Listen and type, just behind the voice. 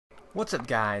What's up,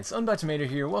 guys? Unwinnable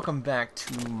here. Welcome back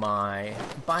to my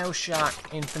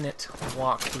BioShock Infinite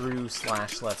walkthrough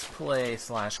slash let's play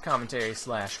slash commentary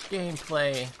slash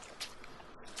gameplay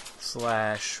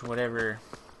slash whatever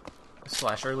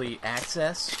slash early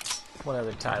access. What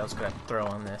other titles could I throw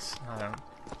on this? I don't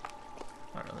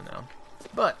really know.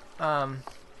 But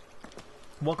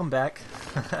welcome back.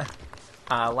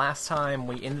 Last time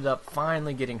we ended up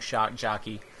finally getting Shock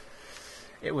Jockey.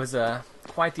 It was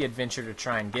quite the adventure to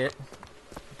try and get,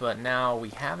 but now we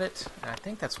have it. I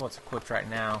think that's what's equipped right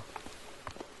now,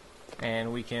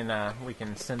 and we can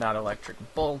send out electric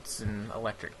bolts and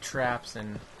electric traps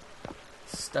and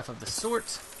stuff of the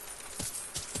sort,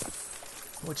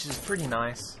 which is pretty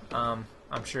nice. I'm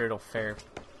sure it'll fare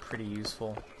pretty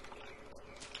useful.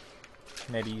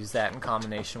 Maybe use that in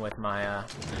combination with my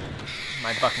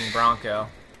my bucking bronco.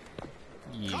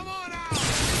 Yeah.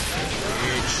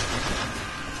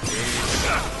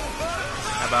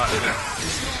 How about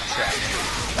trap?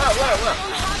 Oh, whoa! I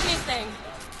don't have anything.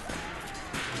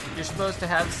 You're supposed to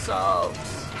have salts.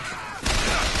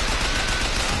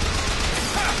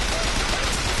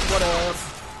 What up?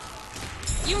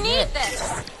 You need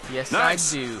this. Yes,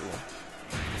 nice. I do.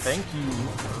 Thank you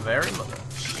very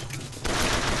much.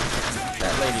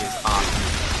 That lady is awesome.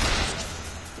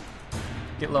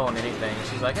 Get low on anything.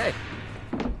 She's like, hey,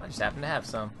 I just happen to have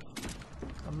some.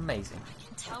 Amazing.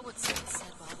 Tell what's said,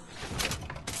 Bob.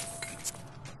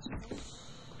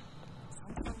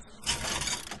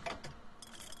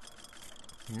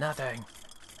 Nothing.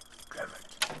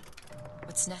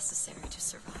 What's necessary to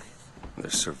survive?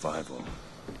 There's survival,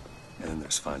 and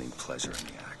there's finding pleasure in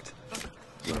the act.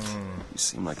 Look, you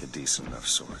seem like a decent enough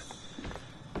sort.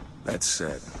 That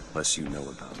said, less you know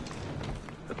about me,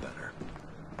 the better.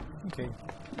 Okay.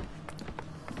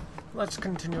 Let's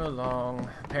continue along.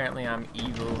 Apparently I'm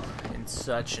evil and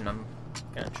such, and I'm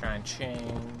gonna try and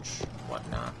change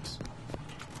whatnot.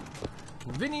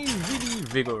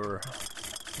 Vigour.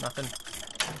 Nothing?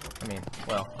 I mean,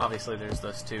 well, obviously there's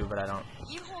those two, but I don't...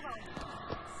 You hold on.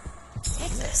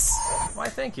 Take this. Why,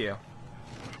 thank you.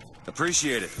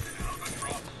 Appreciate it.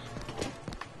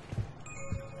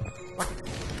 What?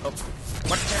 Oh.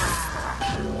 What?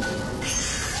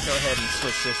 Let's go ahead and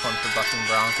switch this one for Bucking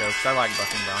Bronco, because I like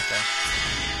Bucking Bronco.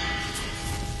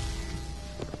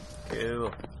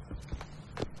 Cool.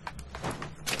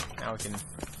 Now we can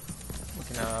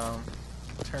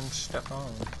turn stuff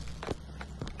on.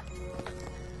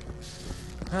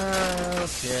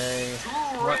 Okay,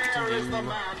 what to do?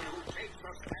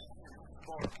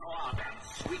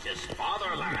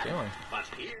 What are you doing? But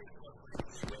here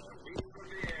is where we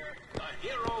revere the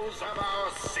heroes of our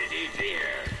city dear.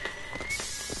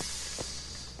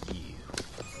 You.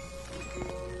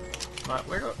 Right,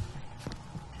 where go?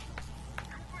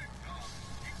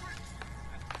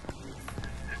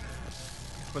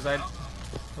 Was I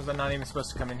not even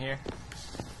supposed to come in here?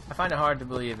 I find it hard to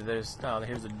believe that there's... Oh,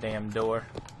 here's a damn door.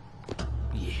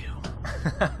 You.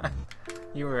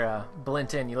 You were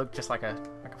blent in. You look just like a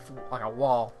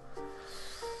wall.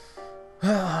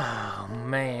 Oh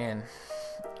man.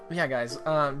 Yeah, guys.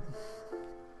 I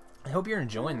hope you're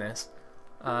enjoying this.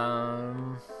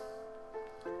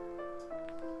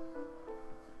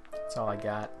 That's all I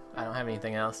got. I don't have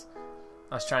anything else.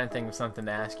 I was trying to think of something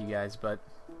to ask you guys, but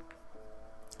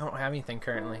I don't have anything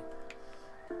currently.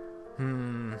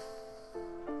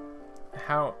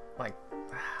 How, like,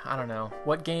 I don't know.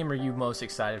 What game are you most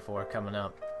excited for coming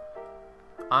up?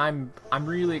 I'm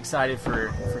really excited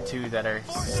for two that are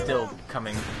still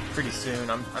coming pretty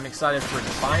soon. I'm excited for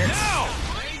Defiance,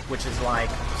 which is like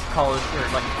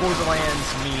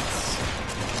Borderlands meets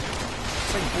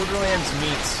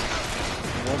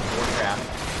World of Warcraft,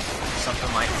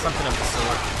 something of the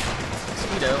sort.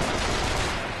 Mosquito.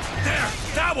 There,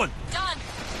 that one. Done.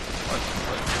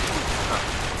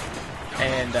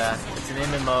 And it's an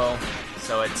MMO,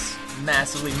 so it's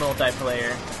massively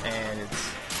multiplayer, and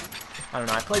it's, I don't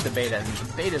know, I played the beta, and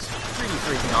the beta's pretty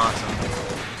freaking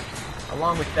awesome.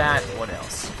 Along with that, what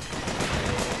else?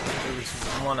 There was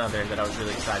one other that I was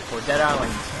really excited for. Dead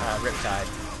Island Riptide,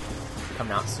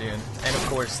 coming out soon. And of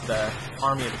course, the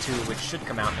Army of Two, which should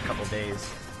come out in a couple days.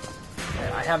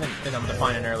 I haven't been able to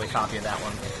find an early copy of that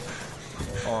one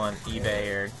on eBay,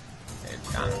 or,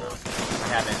 I don't know.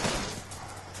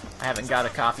 I haven't got a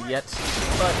copy yet,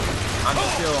 but I'm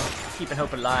still keeping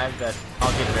hope alive that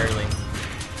I'll get it early.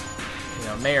 You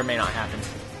know, may or may not happen.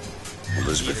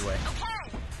 Elizabeth.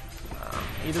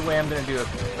 Either way, I'm gonna do a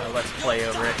let's play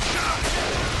over it,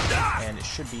 and it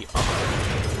should be awesome.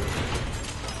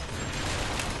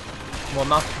 Well,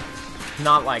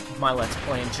 not like my let's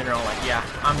play in general. Like, yeah,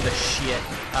 I'm the shit.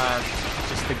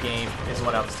 Just the game is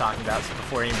what I was talking about. So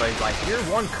before anybody's like, "You're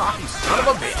one cocky son of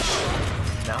a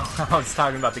bitch." No, I was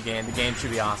talking about the game. The game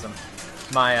should be awesome.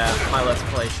 My my Let's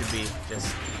Play should be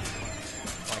just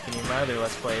like any of my other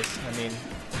Let's Plays. I mean,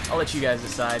 I'll let you guys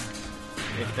decide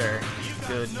if they're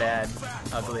good, bad,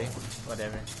 ugly,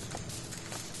 whatever.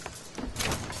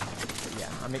 But yeah,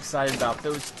 I'm excited about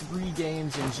those 3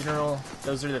 games in general.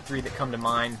 Those are the 3 that come to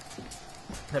mind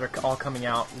that are all coming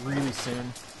out really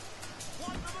soon.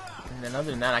 And then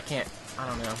other than that, I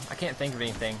don't know. I can't think of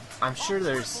anything. I'm sure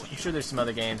there's some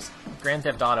other games. Grand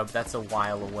Theft Auto, but that's a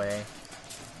while away.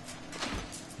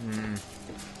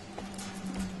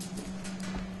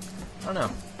 I don't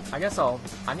know. I guess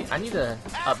I need to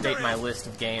update my list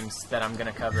of games that I'm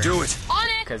gonna cover. Do it.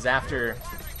 Because after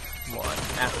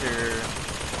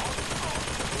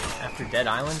Dead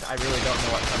Island, I really don't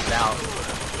know what comes out.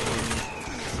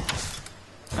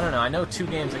 I don't know. I know 2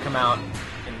 games that come out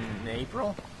in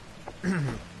April.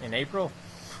 In April.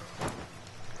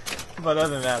 But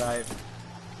other than that,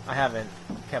 I haven't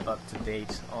kept up to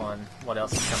date on what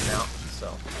else is coming out.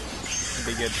 So it'd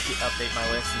be good to update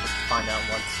my list and find out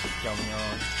what's going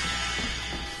on.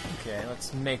 Okay,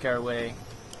 let's make our way.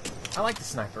 I like the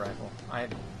sniper rifle. I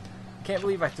can't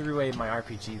believe I threw away my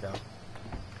RPG though.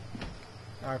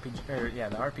 The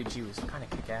RPG was kind of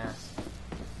kick-ass.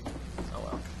 Oh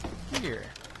well. Here.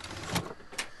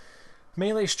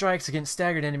 Melee strikes against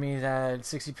staggered enemies add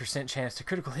 60% chance to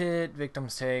critical hit.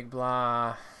 Victims take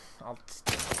blah.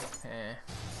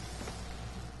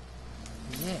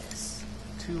 Yes.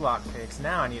 2 lockpicks.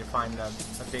 Now I need to find a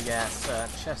big ass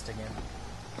chest again.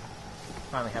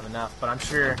 Finally have enough, but I'm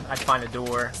sure I'd find a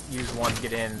door, use 1 to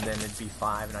get in, and then it'd be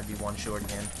 5, and I'd be 1 short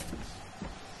again.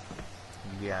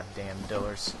 Yeah, damn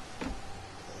doors.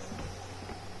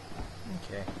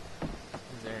 Okay.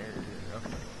 Is there?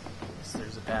 Okay. Guess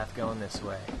there's a path going this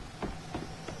way.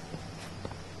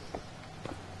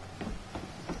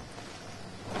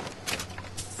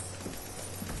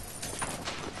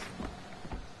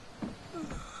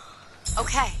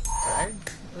 Okay. Tired,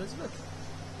 Elizabeth?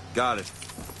 Got it.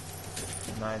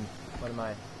 Mine. What am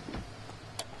I?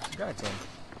 Skeleton.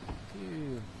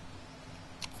 Phew.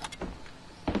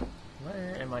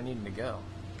 Where am I needing to go?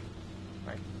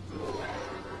 Right.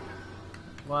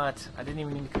 What? I didn't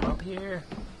even need to come up here?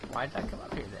 Why did I come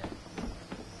up here then?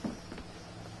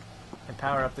 And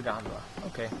power up the gondola.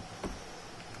 Okay.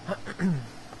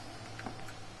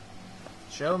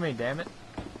 Show me, damn it.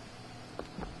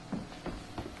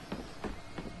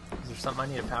 Is there something I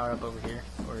need to power up over here?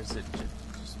 Or is it just...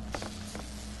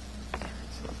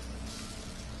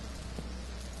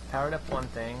 Powered up 1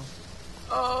 thing.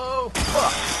 Oh,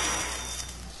 fuck!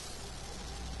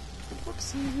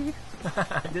 Whoopsie.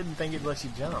 I didn't think it'd let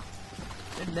you jump.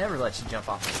 It never lets you jump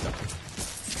off of stuff.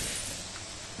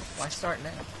 Why start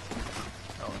now?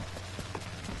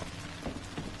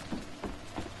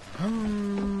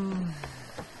 Oh.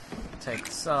 Take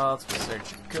the salts, we'll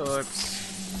search your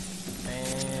corpse.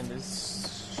 And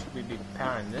this... Should we be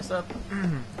powering this up?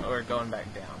 Or going back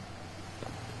down?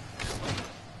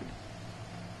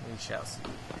 We shall see.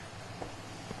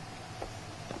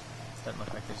 Doesn't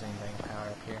look like there's anything to power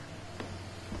up here.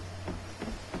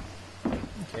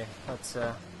 Okay, let's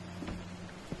can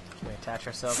we attach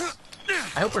ourselves?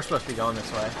 I hope we're supposed to be going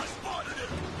this way.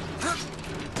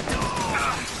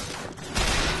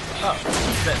 Oh,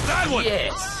 that one!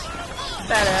 Yes!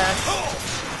 Badass!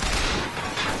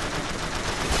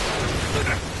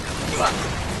 Fuck.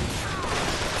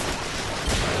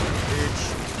 Bitch.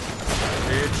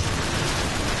 Bitch.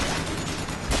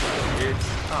 Bitch.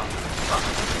 Oh, fuck.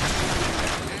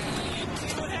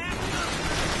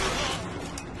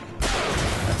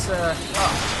 Oh,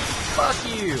 fuck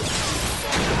you!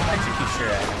 Execute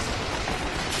your ass.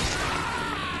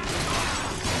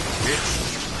 Bitch.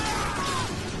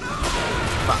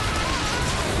 Fuck.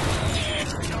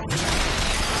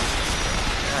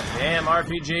 God damn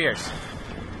RPGers.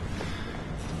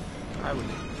 I would...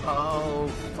 Oh,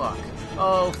 fuck.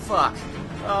 Oh, fuck.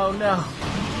 Oh, no.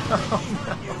 Oh,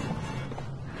 no.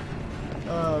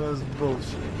 Oh, that was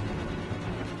bullshit.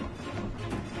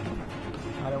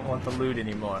 I don't want the loot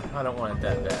anymore. I don't want it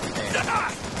that bad.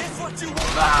 That's what you want.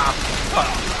 Ah, fuck.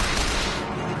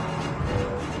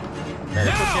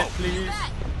 Medical kit, please.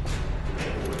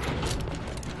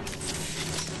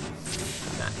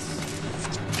 Nice.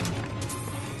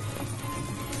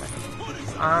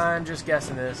 I'm just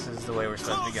guessing this is the way we're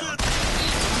supposed to be going.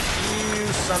 You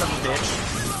son of a bitch.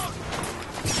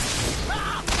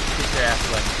 Get your ass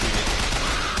electrocuted.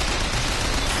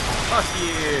 Fuck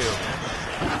you.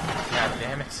 God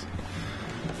damn it.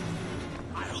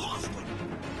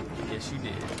 Yes, you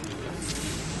did.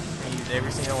 used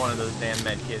every single one of those damn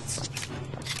med kits.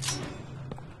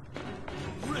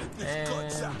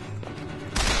 And...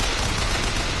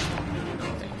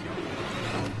 no, thank you.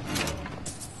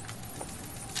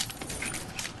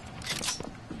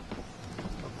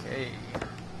 Okay.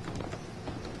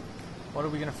 What are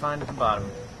we gonna find at the bottom?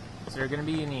 Is there gonna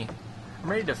be any...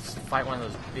 I'm ready to fight one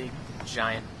of those big,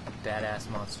 giant, badass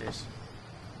monsters.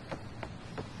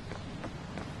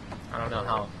 I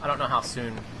don't know how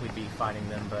soon we'd be fighting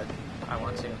them, but I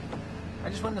want to. I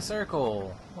just went in a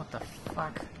circle. What the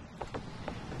fuck?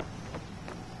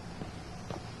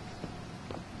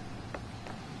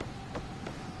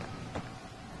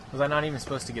 Was I not even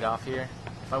supposed to get off here?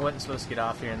 If I wasn't supposed to get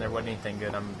off here and there wasn't anything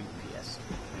good, I'm gonna be pissed.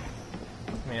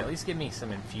 I mean, at least give me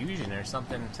some infusion or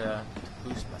something to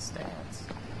boost my stats.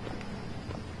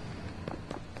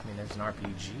 I mean, there's an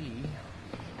RPG.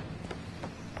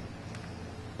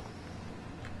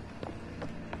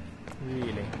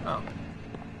 Really? Oh.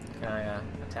 Can I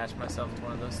attach myself to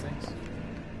one of those things?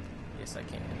 Yes, I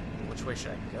can. Which way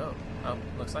should I go? Oh,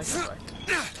 looks like this way.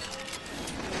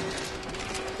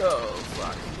 Oh,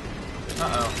 fuck.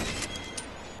 Uh-oh.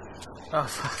 Oh,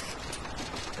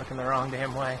 fuck. Looking the wrong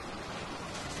damn way.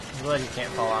 I'm glad you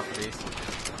can't fall off of these.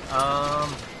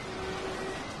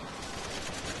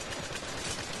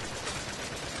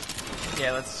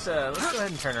 Yeah, let's go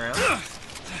ahead and turn around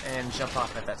and jump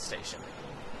off at that station.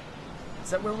 Is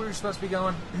that where we were supposed to be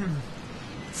going?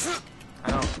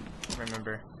 I don't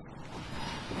remember.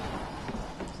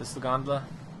 Is this the gondola?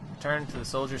 Turn to the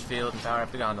soldier's field and power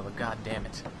up the gondola. God damn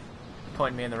it.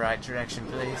 Point me in the right direction,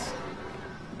 please.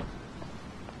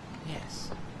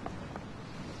 Yes.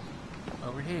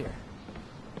 Over here.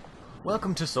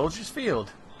 Welcome to Soldier's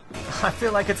Field. I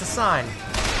feel like it's a sign.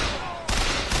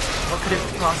 What could it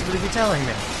possibly be telling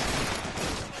me?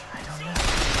 I don't know.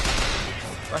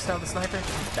 Bust out the sniper?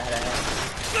 Badass.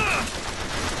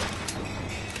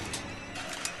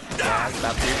 Yeah, it's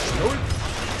about to snoop.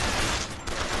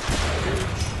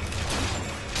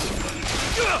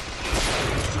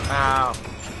 Ow.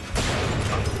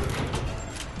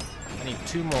 I need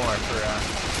 2 more for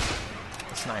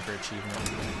the sniper achievement.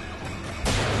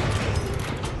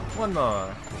 1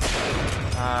 more.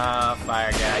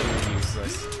 Fire guy, you're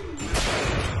useless.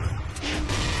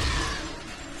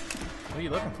 What are you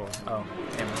looking for? Oh,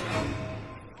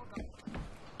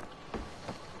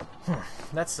 ammo.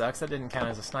 That sucks. That didn't count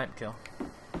as a snipe kill.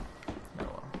 Oh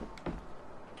well.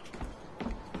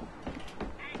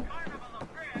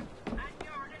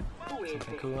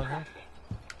 Something cool in here?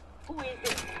 Who is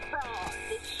this fraud,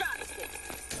 this charlatan,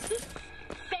 this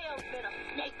salesman of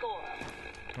snake oil?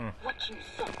 What you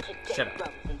saw today, Shut up.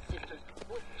 brothers and sisters,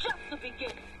 was just the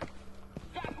beginning.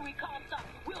 Zachary calls up,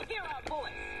 we'll hear our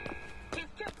voice. His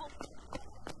temple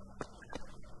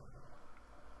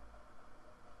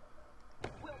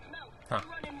will melt, Huh.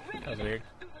 running That was weird.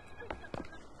 through the streets of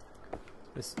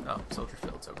This, oh, Soldier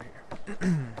Field's over here.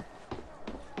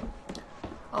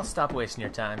 I'll stop wasting your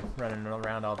time running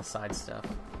around all the side stuff.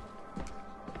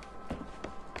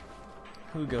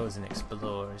 Who goes and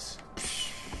explores?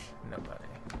 Psh, nobody.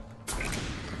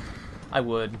 I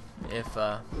would, if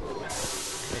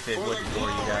it wouldn't bore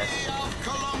you guys.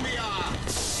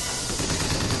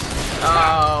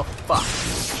 Oh, fuck.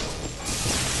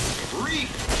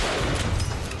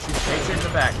 Shoot the patron in the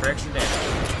back for extra damage.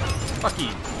 Fuck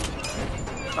you.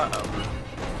 Uh-oh.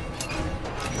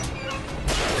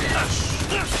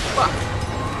 Fuck.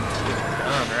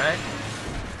 Done, right?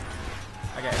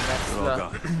 Okay, that's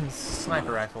the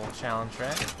sniper rifle challenge,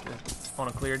 right? On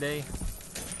a clear day.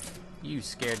 You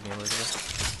scared me,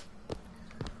 Elizabeth.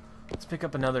 Let's pick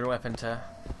up another weapon to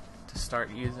start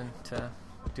using to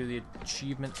do the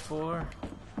achievement for.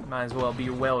 Might as well be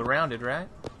well-rounded, right?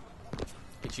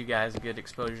 Get you guys a good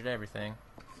exposure to everything.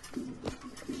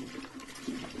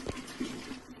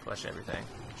 Flush everything.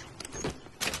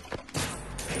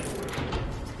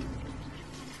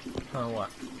 Oh, what?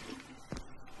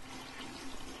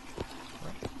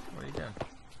 What are you doing?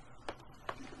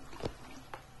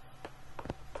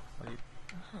 What are you...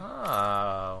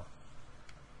 Oh.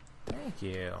 Thank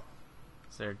you.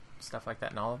 Is there stuff like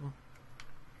that in all of them?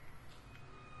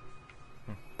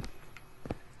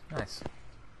 Nice.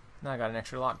 Now I got an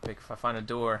extra lockpick. If I find a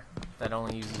door that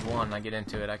only uses one and I get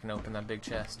into it, I can open that big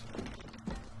chest.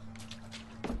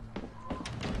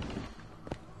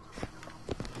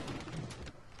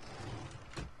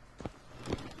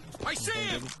 I see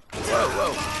him! Whoa,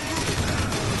 whoa.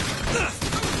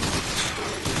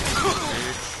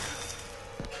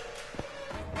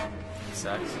 He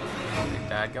sucks. Big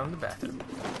dad going to the bathroom.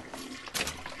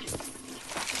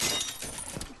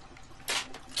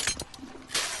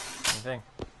 Anything?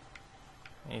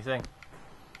 Anything?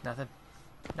 Nothing?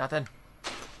 Nothing?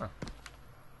 Huh.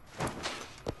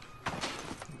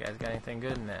 You guys got anything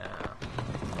good? Nah.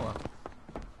 Oh well.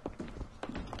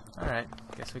 Alright,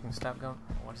 guess we can stop going.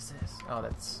 What is this? Oh,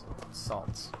 that's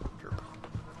salts. Derp.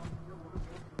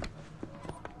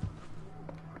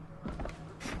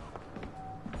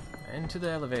 Into the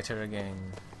elevator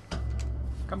again.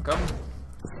 Come.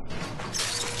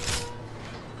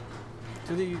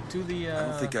 To the I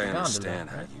don't think I gondola, understand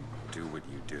how right? you do what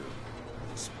you do.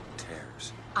 These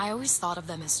tears. I always thought of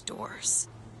them as doors.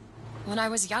 When I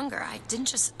was younger, I didn't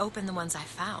just open the ones I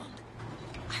found.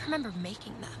 I remember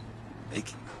making them.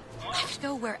 Making them. I could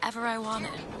go wherever I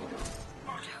wanted.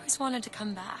 I always wanted to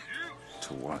come back.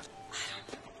 To what?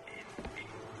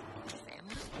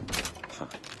 Family? Huh.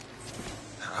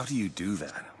 How do you do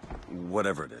that?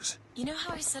 Whatever it is. You know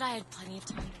how I said I had plenty of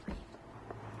time to read?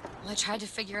 Well, I tried to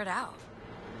figure it out.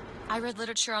 I read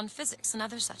literature on physics and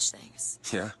other such things.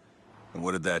 Yeah? And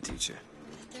what did that teach you?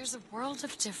 There's a world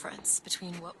of difference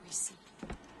between what we see.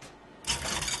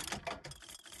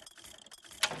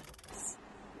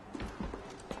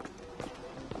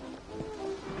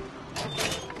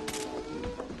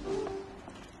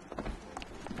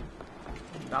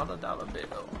 Dollar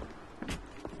bill.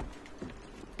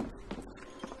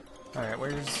 Alright,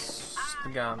 where's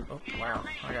the gondola? Oh, wow.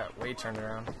 I got way turned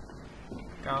around.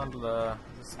 Gondola.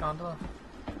 Is this gondola?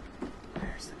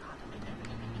 Where's the gondola?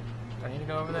 Do I need to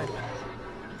go over there?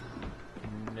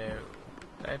 No.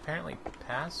 Did I apparently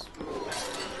pass?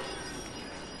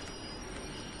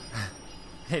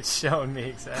 It's showing me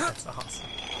exactly. That's awesome.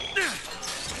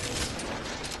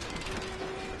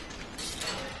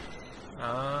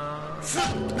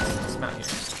 Dismount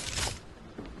here.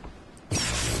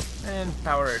 And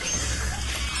power it.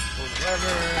 Pull the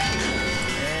lever.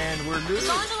 And we're good.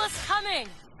 Gondola's coming!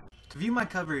 To view my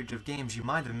coverage of games you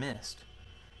might have missed,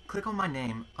 click on my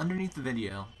name underneath the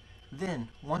video. Then,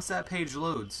 once that page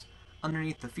loads,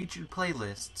 underneath the featured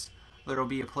playlists, there will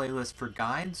be a playlist for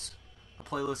guides, a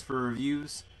playlist for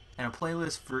reviews, and a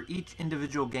playlist for each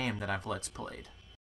individual game that I've Let's Played.